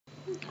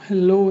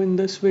Hello, in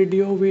this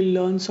video we'll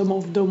learn some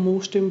of the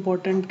most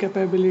important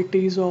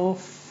capabilities of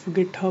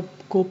GitHub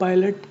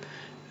Copilot,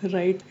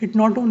 right? It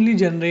not only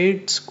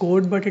generates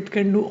code but it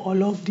can do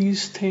all of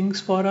these things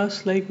for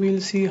us. Like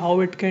we'll see how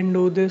it can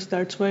do this.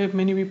 That's why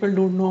many people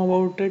don't know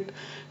about it.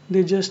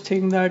 They just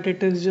think that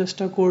it is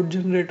just a code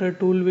generator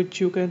tool which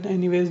you can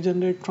anyways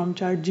generate from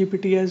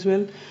ChatGPT as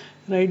well,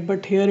 right?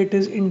 But here it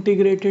is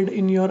integrated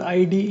in your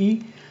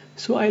IDE.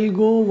 So I'll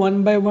go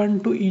one by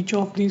one to each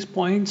of these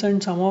points,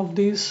 and some of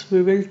these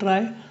we will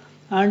try,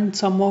 and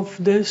some of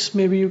this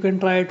maybe you can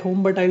try at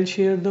home, but I'll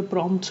share the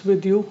prompts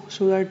with you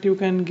so that you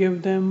can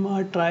give them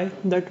a try.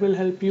 That will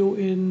help you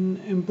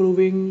in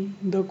improving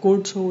the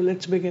code. So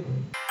let's begin.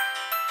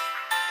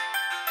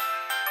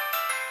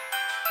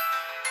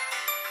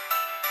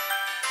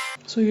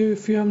 So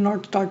if you have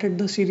not started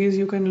the series,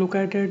 you can look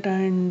at it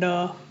and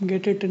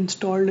get it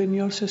installed in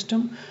your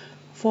system.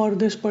 For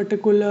this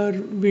particular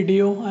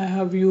video, I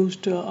have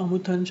used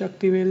Amuthan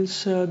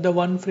Shaktivel's the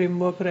One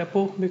Framework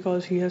repo,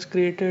 because he has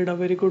created a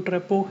very good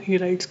repo. He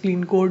writes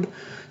clean code,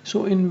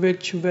 so in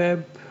which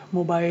web,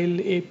 mobile,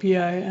 API,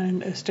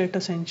 and state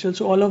essentials.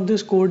 So all of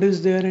this code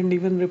is there, and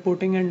even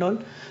reporting and all.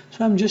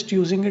 So I'm just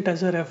using it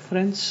as a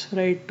reference,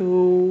 right,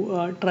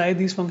 to try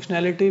these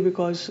functionality,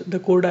 because the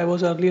code I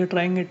was earlier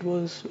trying, it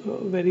was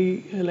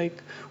very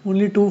like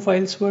only 2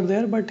 files were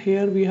there, but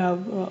here we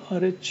have a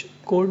rich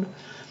code,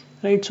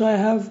 right? So I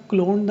have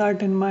cloned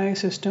that in my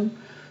system.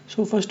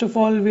 So first of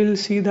all, we'll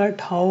see that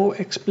how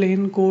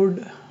explain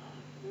code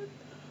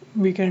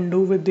we can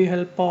do with the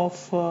help of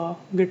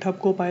GitHub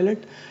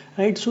Copilot,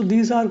 right? So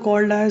these are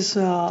called as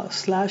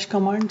slash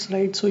commands,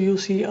 right? So you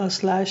see a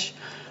slash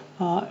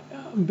uh,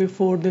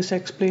 before this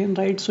explain,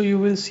 right? So you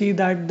will see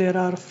that there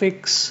are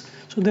fix.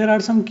 So there are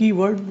some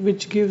keyword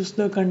which gives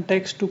the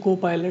context to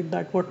Copilot,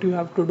 that what you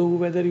have to do,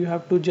 whether you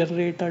have to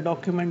generate a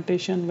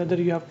documentation, whether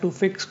you have to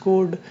fix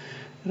code,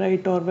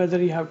 right, or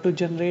whether you have to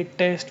generate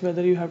test,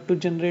 whether you have to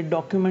generate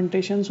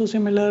documentation. So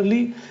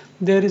similarly,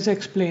 there is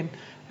explain,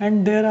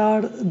 and there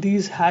are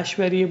these hash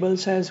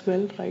variables as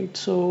well, right?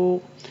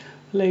 So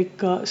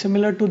like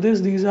similar to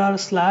this, these are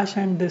slash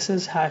and this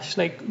is hash.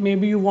 Like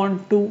maybe you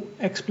want to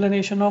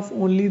explanation of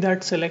only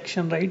that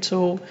selection, right?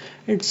 So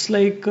it's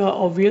like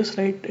obvious,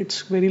 right?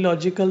 It's very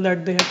logical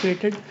that they have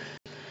created.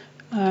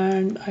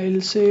 And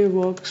I'll say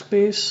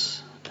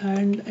workspace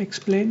and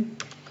explain,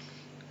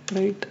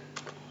 right?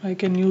 I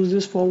can use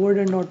this forward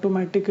and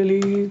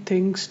automatically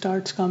things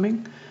starts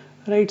coming,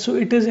 right? So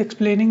it is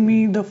explaining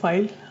me the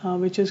file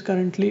which is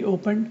currently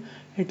opened.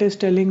 It is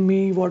telling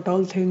me what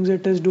all things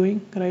it is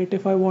doing, right?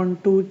 If I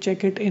want to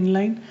check it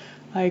inline,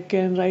 I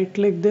can right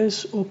click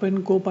this,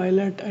 open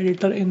Copilot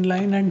editor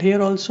inline, and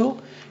here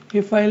also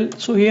if I'll,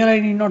 so here I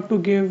need not to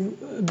give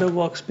the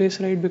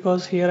workspace, right?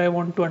 Because here I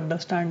want to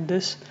understand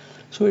this.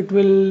 So it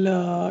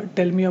will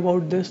tell me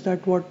about this,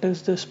 that what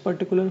is this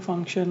particular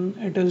function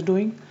it is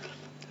doing,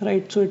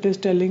 right? So it is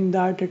telling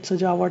that it's a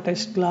Java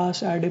test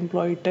class, add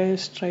employee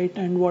test, right?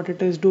 And what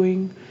it is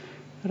doing,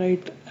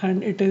 right?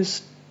 And it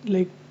is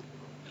like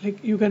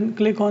you can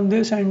click on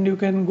this and you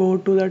can go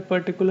to that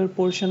particular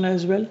portion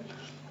as well,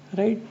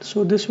 right?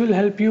 So this will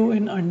help you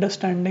in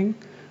understanding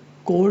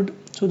code.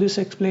 So this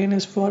explain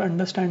is for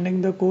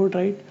understanding the code,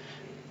 right?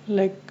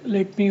 Like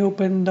let me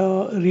open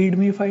the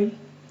readme file,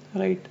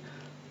 right?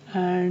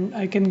 And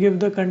I can give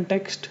the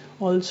context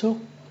also,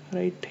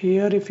 right?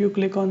 Here if you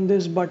click on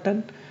this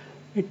button,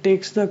 it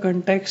takes the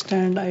context,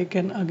 and I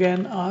can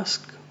again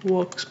ask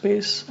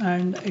workspace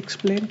and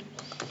explain.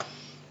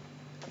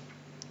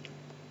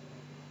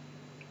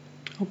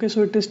 Okay,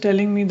 so it is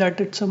telling me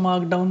that it's a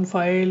markdown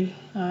file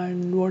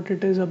and what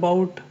it is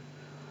about.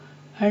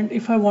 And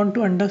if I want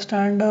to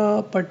understand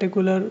a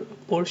particular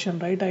portion,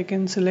 right, I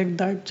can select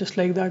that just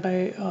like that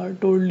I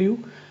told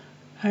you.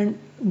 And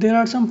there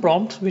are some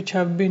prompts which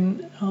have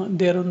been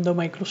there on the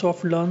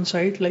Microsoft Learn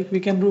site. Like we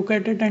can look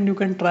at it and you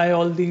can try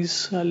all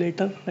these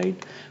later,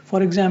 right?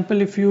 For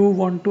example, if you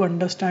want to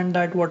understand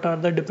that what are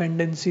the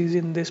dependencies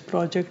in this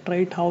project,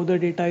 right? How the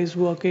data is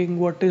working,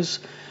 what is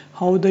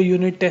how the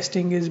unit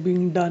testing is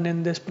being done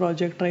in this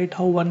project, right?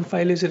 How one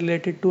file is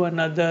related to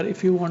another.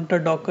 If you want a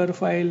Docker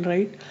file,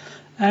 right?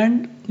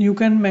 And you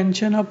can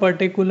mention a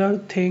particular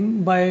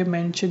thing by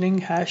mentioning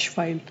hash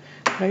file,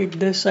 right?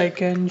 This I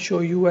can show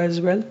you as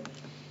well,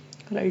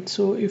 right?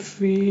 So if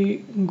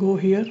we go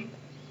here,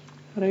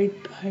 right,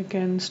 I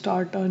can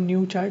start a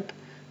new chat,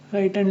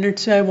 right? And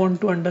let's say I want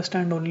to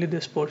understand only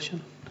this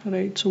portion,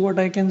 right? So what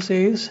I can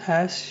say is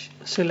hash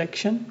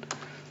selection.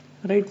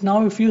 Right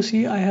now, if you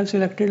see, I have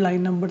selected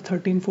line number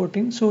 13,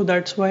 14. So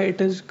that's why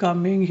it is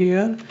coming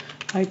here.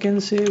 I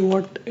can say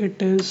what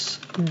it is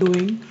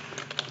doing.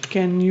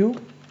 Can you,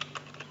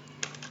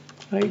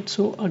 right?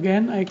 So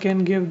again, I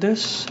can give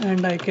this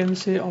and I can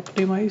say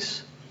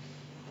optimize.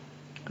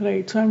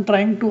 Right, so I'm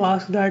trying to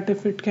ask that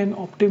if it can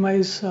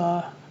optimize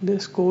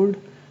this code,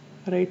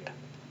 right?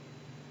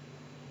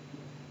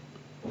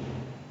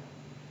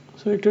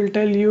 So it will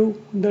tell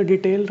you the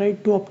detail,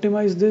 right? To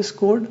optimize this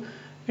code,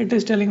 it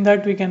is telling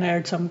that we can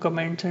add some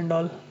comments and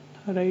all,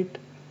 right?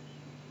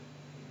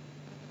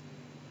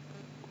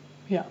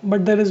 yeah,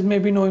 but there is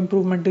maybe no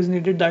improvement is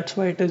needed. That's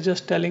why it is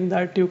just telling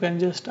that you can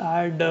just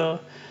add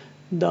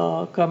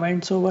the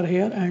comments over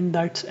here, and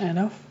that's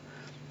enough,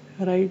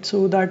 right?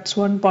 So that's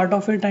one part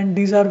of it, and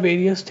these are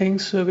various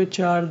things which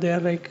are there.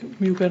 Like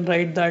you can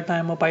write that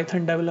I'm a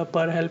Python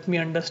developer, help me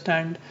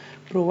understand,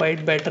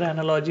 provide better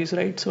analogies,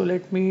 right? So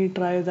let me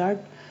try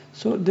that.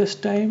 So this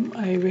time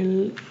I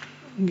will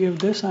give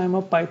this, I'm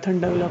a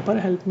Python developer,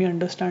 help me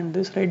understand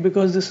this, right?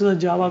 Because this is a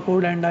Java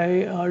code and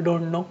I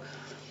don't know,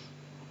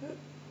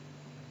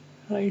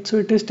 right? So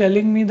it is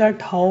telling me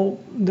that how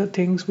the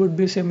things would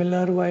be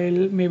similar while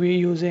maybe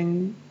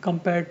using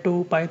compared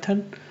to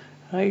Python,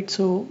 right?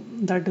 So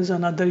that is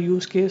another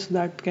use case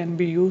that can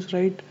be used,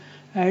 right?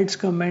 Adds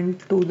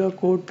comment to the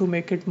code to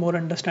make it more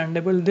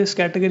understandable. This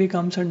category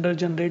comes under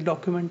generate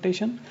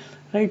documentation,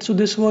 right? So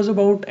this was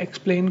about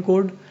explain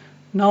code.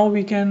 Now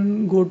we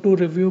can go to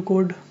review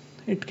code.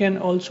 It can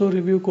also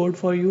review code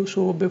for you.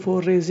 So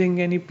before raising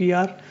any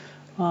PR,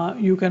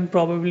 you can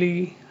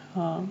probably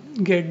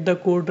get the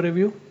code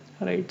review,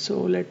 right? So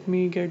let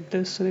me get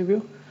this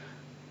review.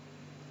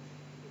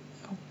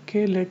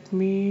 Okay, let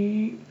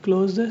me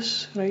close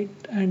this, right?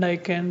 And I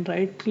can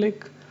right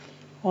click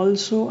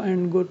also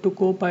and go to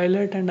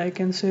Copilot, and I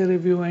can say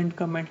review and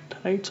comment,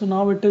 right? So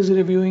now it is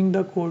reviewing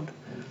the code.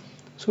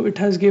 So it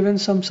has given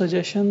some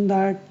suggestion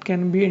that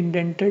can be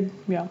indented.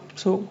 Yeah,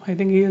 so I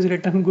think he has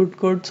written good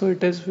code. So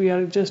it is, we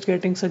are just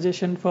getting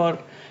suggestion for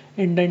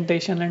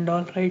indentation and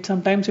all, right?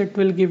 Sometimes it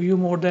will give you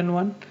more than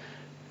one,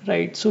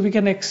 right? So we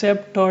can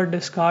accept or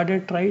discard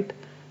it, right?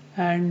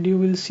 And you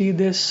will see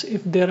this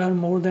if there are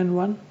more than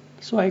one.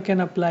 So I can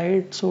apply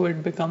it so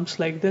it becomes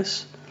like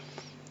this,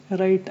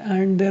 right?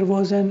 And there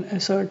was an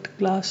assert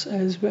class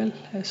as well,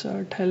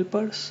 assert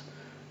helpers,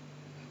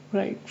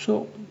 right?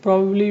 So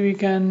probably we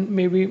can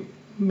maybe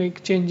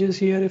make changes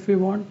here if we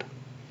want.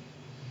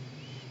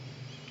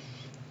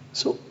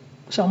 So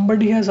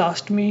somebody has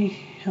asked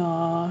me,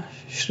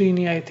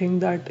 Srini, I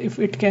think, that if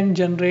it can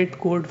generate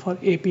code for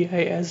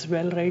API as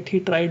well, right?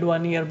 He tried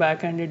 1 year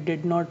back and it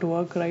did not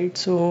work, right?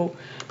 So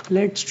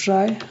let's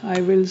try.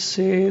 I will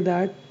say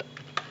that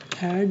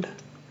add,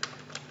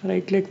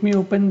 right? Let me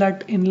open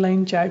that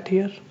inline chat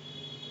here.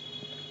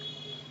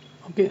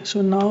 Okay,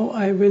 so now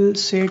I will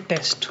say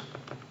test,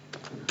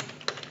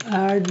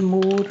 add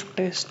more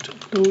test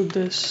to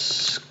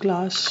this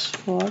class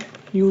for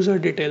user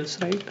details,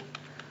 right?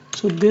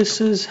 So this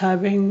is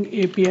having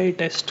API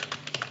test,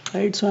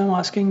 right? So I'm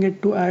asking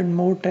it to add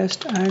more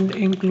test and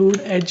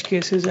include edge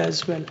cases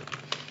as well,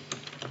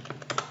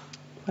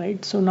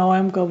 right? So now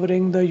I'm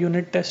covering the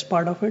unit test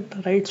part of it,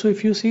 right? So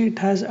if you see, it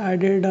has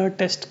added a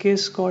test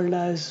case called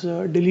as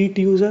delete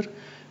user,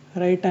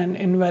 right? And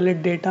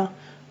invalid data.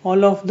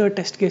 All of the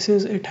test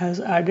cases it has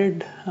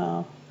added,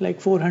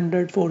 like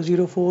 400,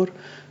 404,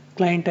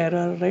 client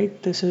error,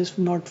 right? This is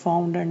not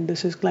found and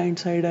this is client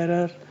side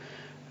error,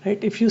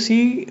 right? If you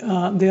see,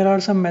 there are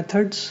some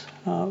methods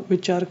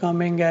which are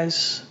coming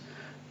as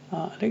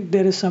like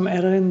there is some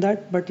error in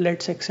that, but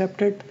let's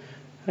accept it.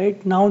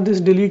 Right now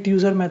this delete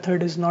user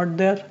method is not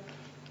there,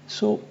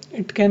 so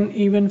it can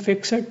even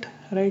fix it,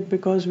 right?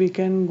 Because we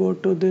can go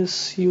to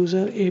this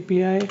user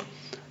API,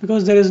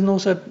 because there is no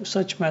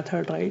such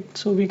method, right?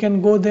 So we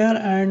can go there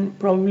and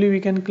probably we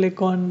can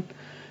click on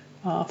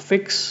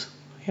fix.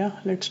 Yeah,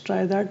 let's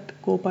try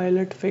that,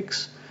 Copilot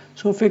fix.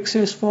 So fix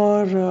is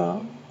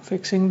for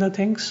fixing the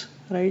things,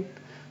 right?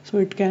 So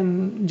it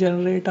can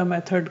generate a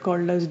method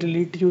called as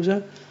delete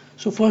user.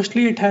 So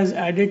firstly it has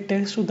added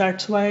test, so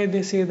that's why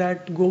they say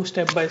that go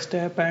step by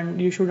step,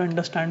 and you should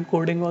understand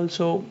coding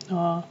also,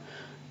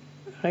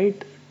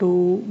 right,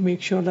 to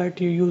make sure that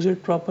you use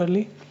it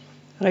properly,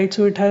 right?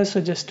 So it has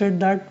suggested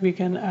that we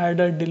can add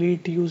a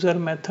delete user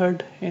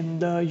method in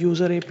the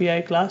user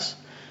API class.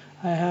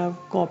 I have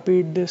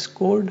copied this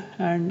code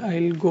and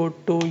I'll go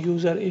to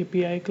user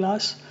API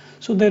class.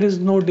 So there is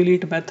no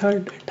delete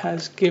method it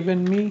has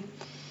given me,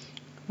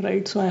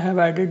 right? So I have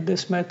added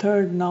this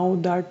method. Now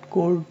that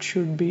code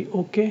should be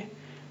okay,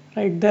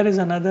 right? There is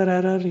another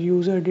error,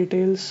 user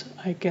details.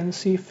 I can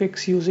see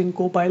fix using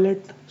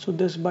Copilot. So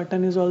this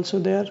button is also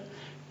there.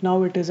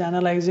 Now it is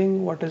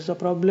analyzing what is the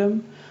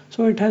problem.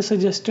 So it has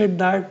suggested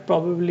that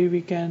probably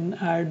we can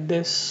add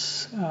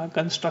this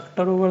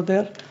constructor over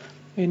there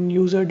in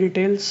user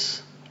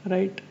details,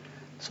 right?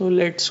 So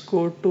let's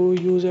go to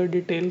user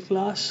detail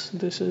class.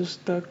 This is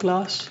the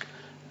class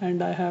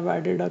and I have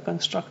added a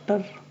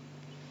constructor,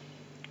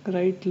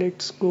 right?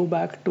 Let's go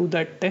back to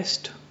that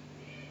test.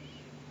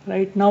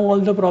 Right now all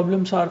the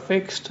problems are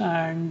fixed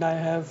and I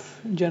have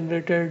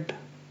generated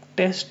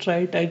test,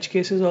 right? Edge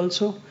cases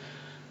also.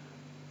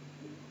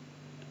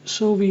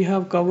 So we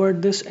have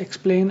covered this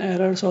explain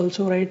errors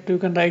also, right? You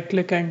can right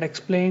click and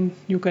explain.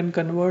 You can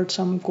convert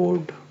some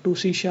code to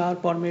C#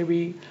 or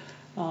maybe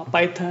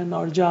Python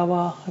or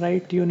Java,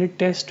 right? Unit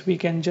test we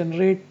can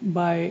generate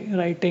by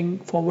writing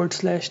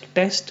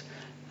 /test,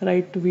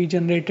 right? We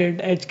generated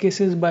edge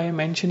cases by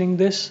mentioning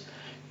this.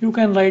 You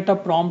can write a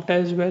prompt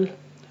as well,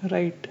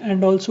 right?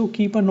 And also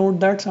keep a note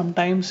that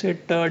sometimes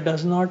it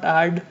does not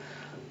add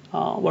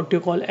what you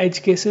call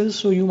edge cases.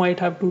 So you might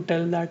have to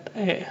tell that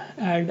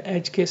add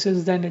edge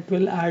cases, then it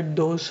will add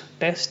those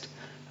tests,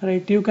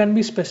 right? You can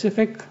be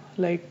specific,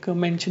 like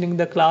mentioning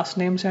the class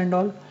names and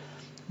all,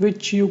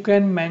 which you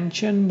can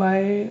mention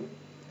by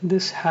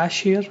this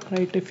hash here,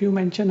 right? If you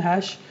mention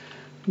hash,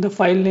 the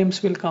file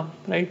names will come,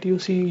 right? You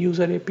see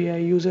user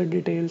API, user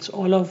details,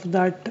 all of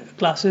that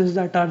classes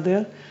that are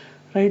there,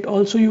 right?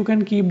 Also you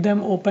can keep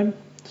them open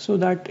so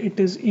that it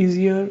is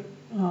easier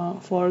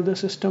for the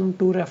system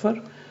to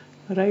refer,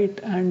 right?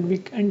 And we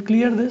can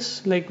clear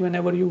this, like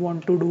whenever you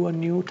want to do a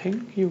new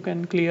thing, you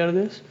can clear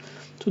this.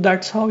 So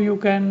that's how you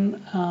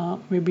can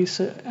maybe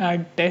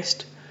add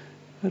test,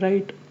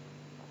 right?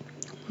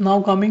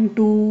 Now coming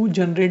to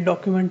generate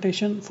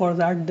documentation, for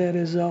that there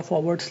is a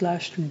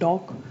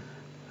 /doc,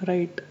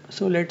 right?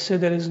 So let's say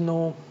there is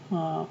no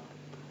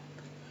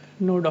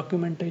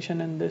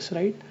documentation in this,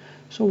 right?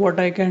 So what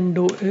I can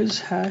do is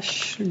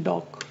hash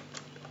doc,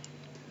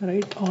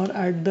 right? Or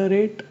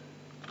 @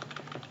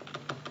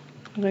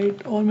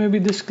 right? Or maybe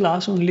this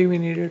class only we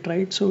need it,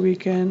 right? So I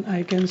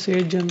can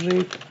say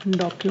generate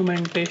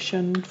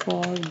documentation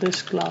for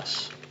this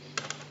class,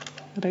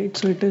 right?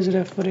 So it is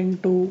referring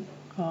to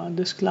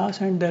this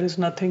class and there is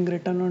nothing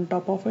written on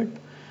top of it,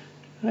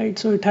 right?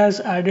 So it has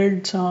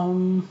added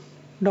some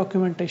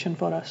documentation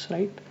for us,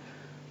 right?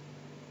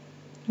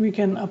 We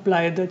can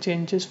apply the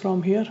changes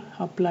from here,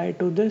 apply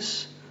to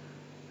this,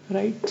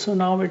 right? So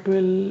now it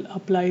will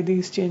apply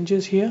these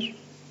changes here,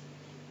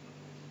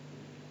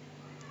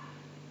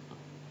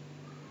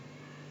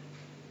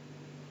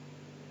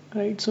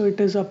 right? So it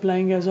is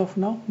applying as of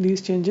now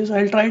these changes.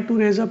 I'll try to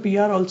raise a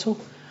PR also,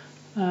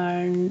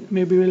 and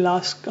maybe we'll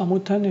ask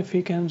Amuthan if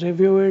he can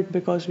review it,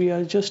 because we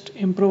are just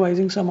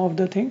improvising some of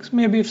the things.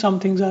 Maybe if some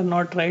things are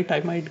not right, I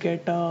might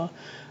get a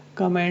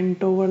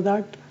comment over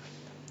that,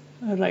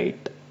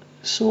 right?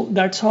 So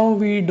that's how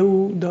we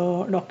do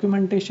the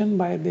documentation,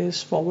 by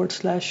this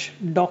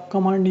 /doc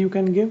command you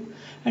can give.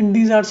 And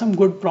these are some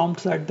good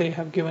prompts that they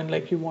have given,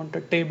 like you want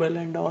a table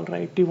and all,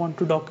 right? You want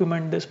to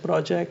document this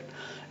project,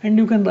 and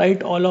you can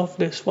write all of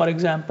this. For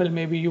example,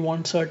 maybe you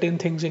want certain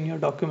things in your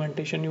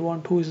documentation. You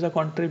want who is the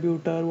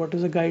contributor, what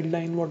is the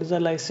guideline, what is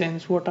the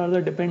license, what are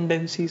the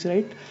dependencies,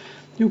 right?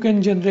 You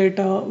can generate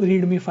a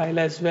readme file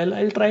as well.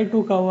 I'll try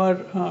to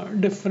cover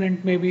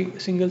different, maybe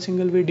single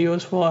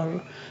videos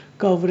for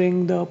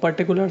covering the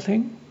particular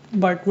thing,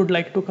 but would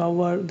like to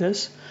cover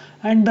this.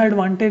 And the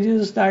advantage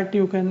is that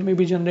you can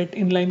maybe generate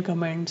inline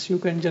comments, you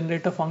can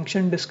generate a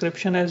function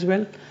description as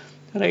well,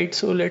 right?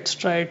 So let's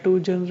try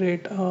to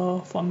generate a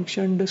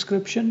function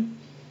description,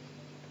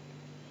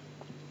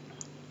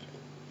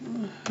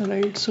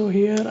 right? So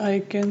here I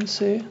can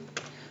say,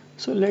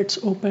 so let's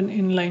open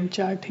inline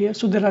chat here.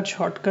 So there are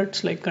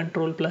shortcuts like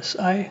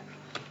Control+I.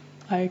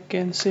 I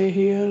can say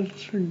here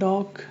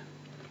doc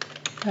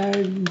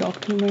add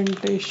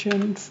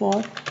documentation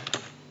for,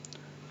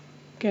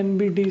 can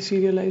be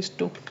deserialized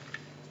too,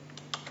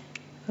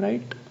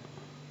 right?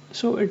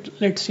 So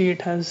let's see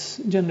it has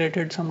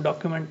generated some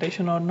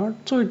documentation or not.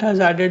 So it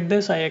has added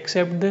this, I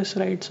accept this,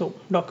 right? So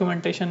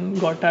documentation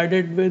got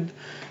added with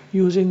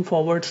using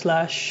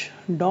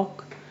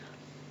 /doc,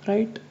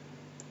 right?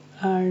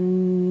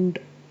 And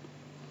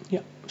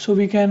yeah, so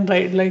we can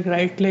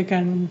right click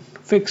and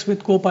fix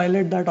with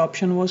Copilot. That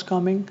option was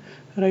coming,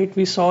 right?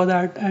 We saw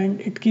that, and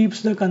it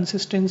keeps the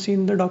consistency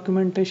in the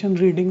documentation,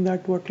 reading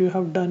that what you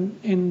have done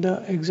in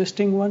the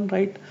existing one,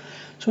 right?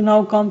 So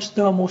now comes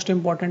the most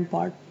important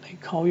part,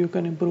 like how you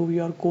can improve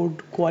your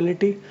code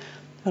quality,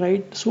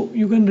 right? So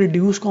you can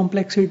reduce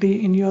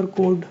complexity in your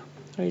code,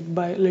 right?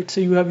 By, let's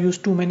say you have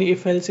used too many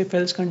if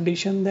else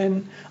condition,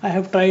 then I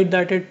have tried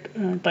that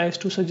it tries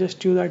to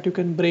suggest you that you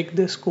can break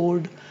this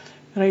code,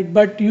 right?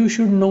 But you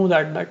should know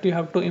that you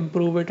have to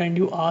improve it, and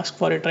you ask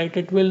for it, right?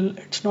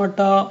 It's not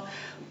a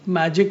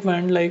magic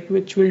wand like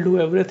which will do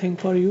everything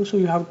for you. So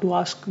you have to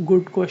ask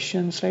good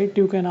questions, right?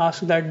 You can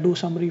ask that do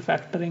some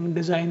refactoring,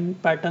 design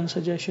pattern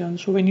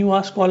suggestions. So when you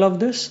ask all of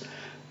this,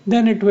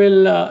 then it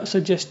will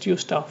suggest you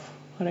stuff,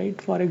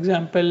 right? For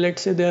example,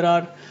 let's say there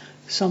are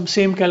some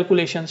same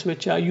calculations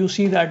which you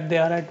see that they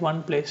are at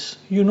one place,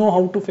 you know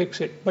how to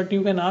fix it, but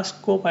you can ask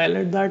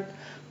Copilot that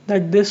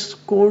this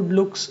code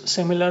looks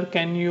similar,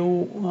 can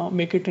you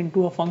make it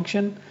into a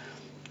function,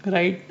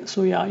 right?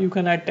 So yeah, you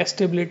can add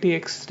testability,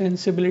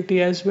 extensibility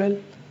as well.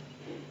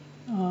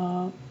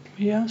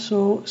 Yeah,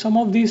 so some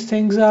of these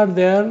things are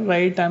there,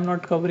 right? I'm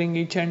not covering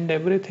each and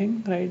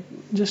everything, right?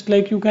 Just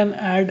like you can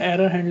add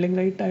error handling,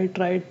 right? I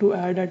tried to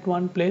add at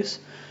one place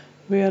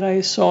where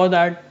I saw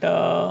that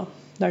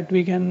that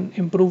we can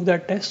improve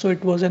that test. So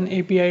it was an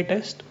API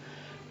test,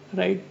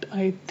 right?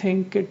 I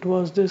think it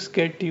was this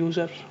get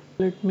user.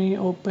 Let me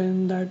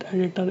open that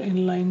editor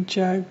inline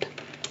chat,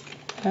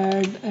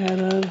 add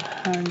error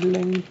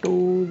handling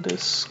to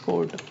this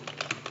code.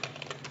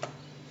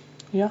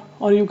 Yeah,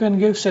 or you can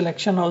give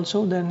selection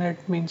also, then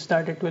it means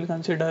that it will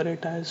consider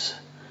it as,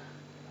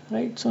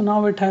 right? So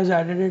now it has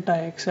added it, I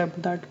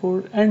accept that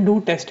code, and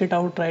do test it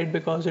out, right?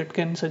 Because it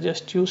can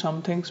suggest you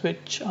some things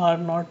which are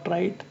not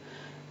right,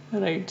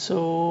 right?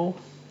 So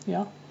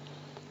yeah,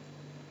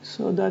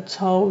 So that's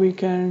how we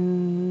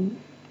can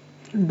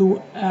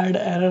do add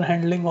error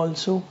handling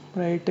also,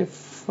 right?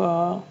 If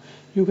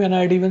you can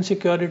add even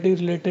security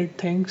related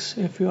things.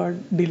 If you are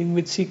dealing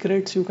with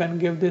secrets, you can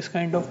give this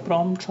kind of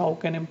prompts. How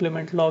can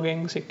implement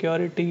logging,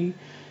 security,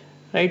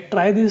 right?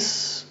 Try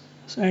this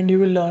and you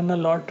will learn a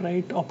lot,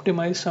 right?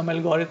 Optimize some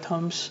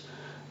algorithms,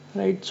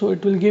 right? So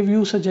it will give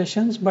you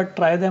suggestions, but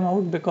try them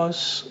out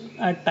because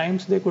at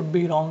times they could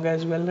be wrong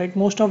as well, right?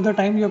 Most of the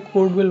time your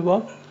code will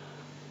work,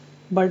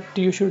 but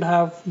you should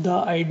have the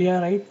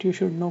idea, right? You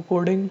should know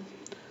coding.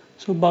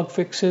 So bug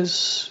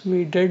fixes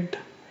we did,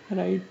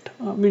 right?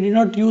 We did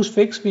not use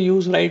fix, we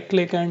use right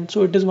click, and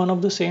so it is one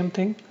of the same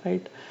thing,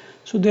 right?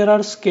 So there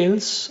are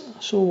skills.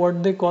 So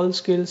what they call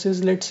skills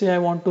is, let's say I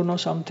want to know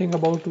something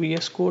about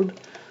VS Code.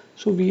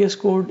 So VS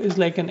Code is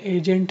like an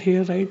agent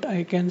here, right?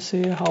 I can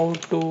say how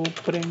to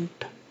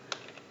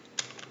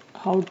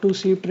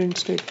see print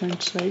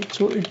statements, right?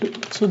 So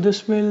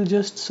this will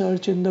just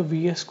search in the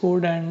VS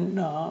Code and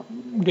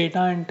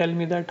data and tell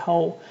me that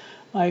how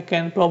I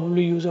can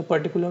probably use a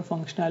particular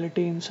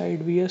functionality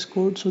inside VS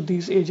Code. So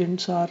these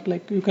agents are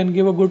like, you can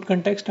give a good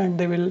context and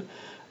they will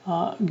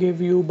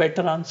give you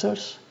better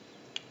answers,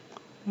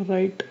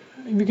 right?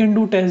 We can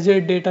do test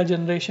data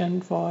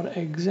generation, for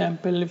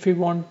example, if we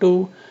want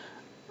to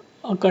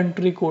a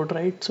country code,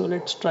 right? So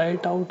let's try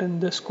it out in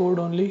this code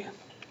only.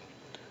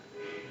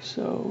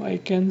 So I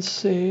can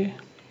say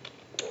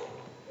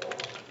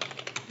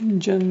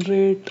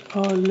generate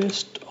a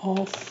list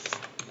of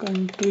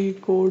country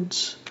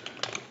codes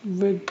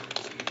with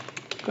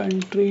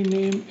country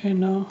name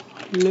in a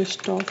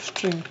list of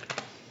string,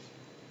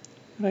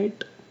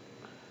 right?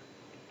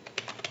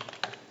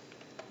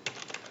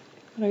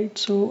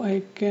 So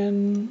I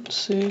can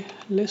say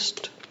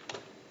list,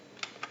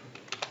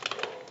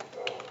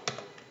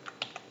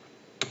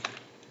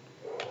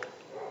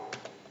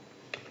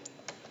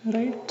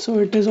 right? So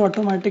it is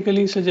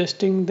automatically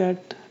suggesting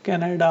that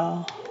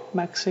Canada,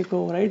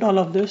 Mexico, right? All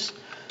of this.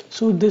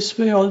 So this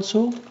way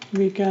also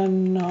we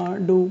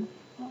can do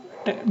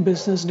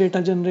business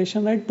data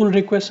generation, right? Pull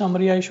request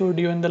summary, I showed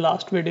you in the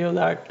last video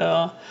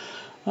that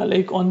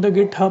like on the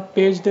GitHub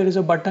page there is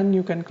a button,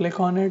 you can click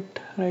on it,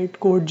 right?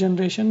 Code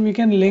generation, we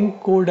can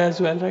link code as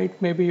well,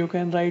 right? Maybe you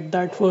can write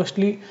that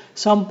firstly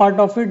some part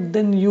of it,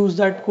 then use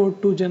that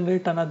code to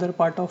generate another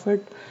part of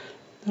it,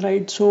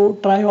 right? So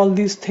try all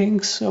these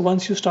things.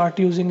 Once you start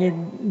using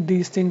it,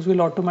 these things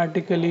will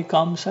automatically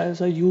comes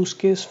as a use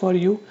case for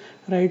you,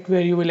 right?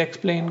 Where you will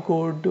explain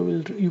code,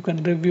 you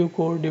can review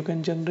code, you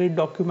can generate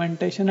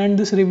documentation, and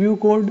this review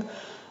code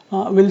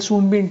will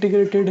soon be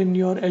integrated in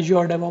your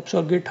Azure DevOps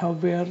or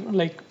GitHub, where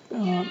like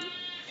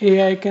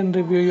AI can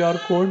review your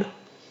code,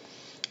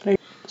 right?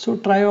 So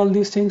try all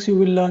these things, you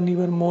will learn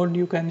even more.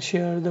 You can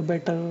share the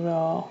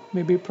better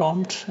maybe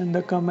prompts in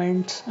the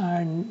comments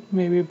and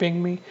maybe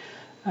ping me,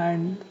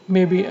 and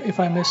maybe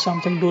if I miss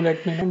something, do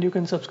let me know, and you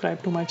can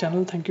subscribe to my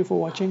channel. Thank you for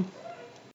watching.